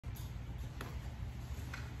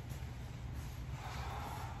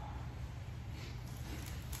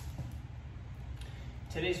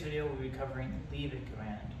Today's video we'll be covering the Leave It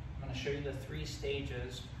command. I'm going to show you the 3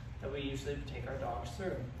 stages that we usually take our dogs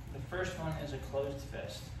through. The first one is a closed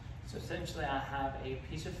fist. So essentially I have a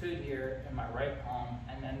piece of food here in my right palm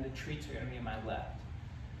and then the treats are going to be in my left.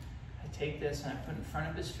 I take this and I put it in front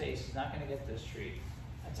of his face. He's not going to get this treat.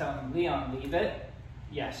 I tell him, Leon, leave it.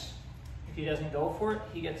 Yes. If he doesn't go for it,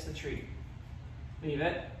 he gets the treat. Leave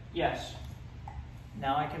it. Yes.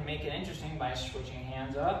 Now I can make it interesting by switching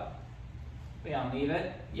hands up. Leon, leave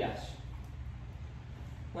it. Yes.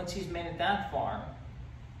 Once he's made it that far,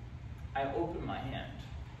 I open my hand.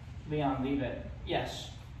 Leon, leave it.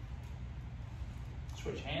 Yes.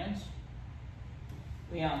 Switch hands.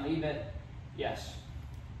 Leon, leave it. Yes.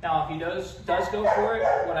 Now, if he does go for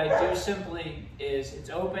it, what I do simply is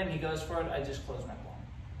it's open, he goes for it, I just close my palm.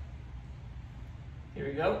 Here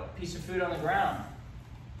we go. Piece of food on the ground.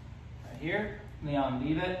 Right here. Leon,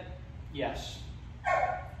 leave it. Yes.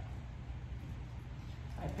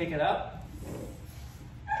 I pick it up.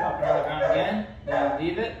 Drop it on the ground again. Leon,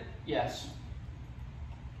 leave it. Yes.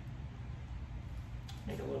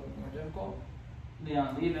 Make it a little bit more difficult.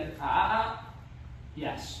 Leon, leave it.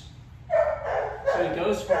 Yes. So he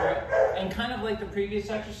goes for it. And kind of like the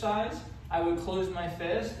previous exercise, I would close my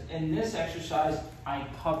fist. In this exercise, I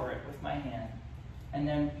cover it with my hand. And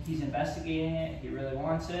then he's investigating it. He really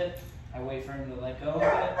wants it. I wait for him to let go of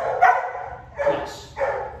it. Yes.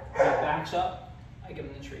 He backs up. I give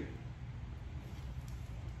him the treat.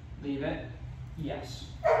 Leave it. Yes.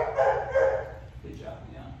 Good job,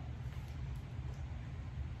 Leon.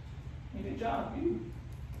 Good job, you.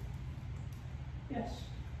 Yes.